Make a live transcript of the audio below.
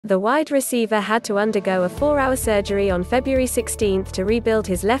The wide receiver had to undergo a 4-hour surgery on February 16 to rebuild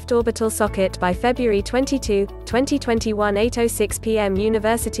his left orbital socket by February 22, 2021 8:06 p.m.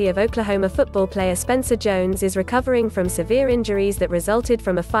 University of Oklahoma football player Spencer Jones is recovering from severe injuries that resulted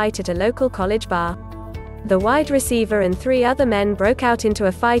from a fight at a local college bar. The wide receiver and 3 other men broke out into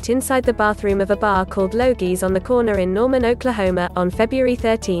a fight inside the bathroom of a bar called Logie's on the corner in Norman, Oklahoma, on February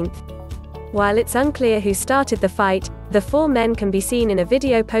 13. While it's unclear who started the fight, the 4 men can be seen in a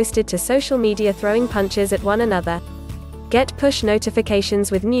video posted to social media throwing punches at one another. Get push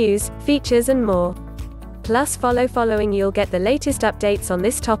notifications with news, features and more. Plus following you'll get the latest updates on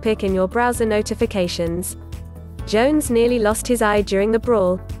this topic in your browser notifications. Jones nearly lost his eye during the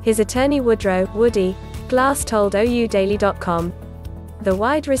brawl, his attorney Woody Glass told OUDaily.com. The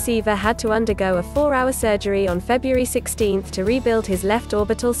wide receiver had to undergo a 4-hour surgery on February 16 to rebuild his left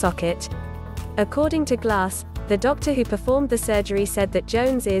orbital socket. According to Glass, the doctor who performed the surgery said that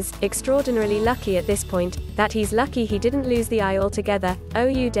Jones is extraordinarily lucky at this point, that he's lucky he didn't lose the eye altogether,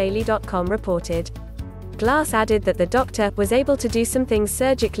 OUDaily.com reported. Glass added that the doctor was able to do some things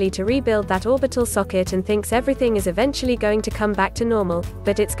surgically to rebuild that orbital socket and thinks everything is eventually going to come back to normal,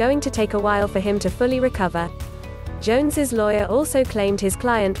 but it's going to take a while for him to fully recover. Jones's lawyer also claimed his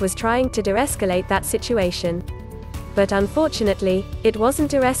client was trying to de-escalate that situation. But unfortunately, it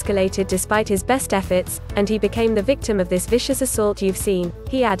wasn't de-escalated despite his best efforts, and he became the victim of this vicious assault you've seen,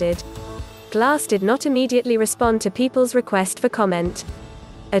 he added. Glass did not immediately respond to people's request for comment.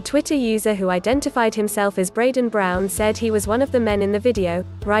 A Twitter user who identified himself as Braden Brown said he was one of the men in the video,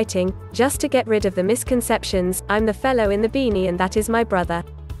 writing, "Just to get rid of the misconceptions, I'm the fellow in the beanie and that is my brother.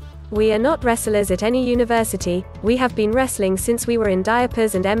 We are not wrestlers at any university, we have been wrestling since we were in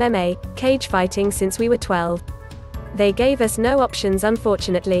diapers and MMA, cage fighting since we were 12. They gave us no options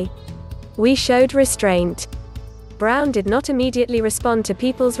unfortunately. We showed restraint." Brown did not immediately respond to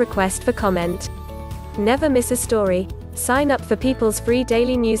people's request for comment. Never miss a story. Sign up for People's free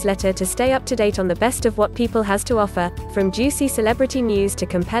daily newsletter to stay up to date on the best of what People has to offer, from juicy celebrity news to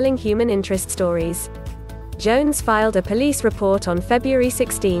compelling human interest stories. Jones filed a police report on February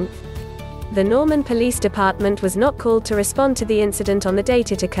 16. The Norman Police Department was not called to respond to the incident on the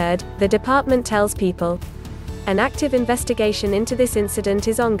date it occurred, the department tells People. An active investigation into this incident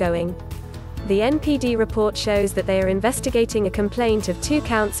is ongoing. The NPD report shows that they are investigating a complaint of 2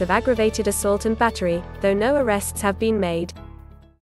 counts of aggravated assault and battery, though no arrests have been made.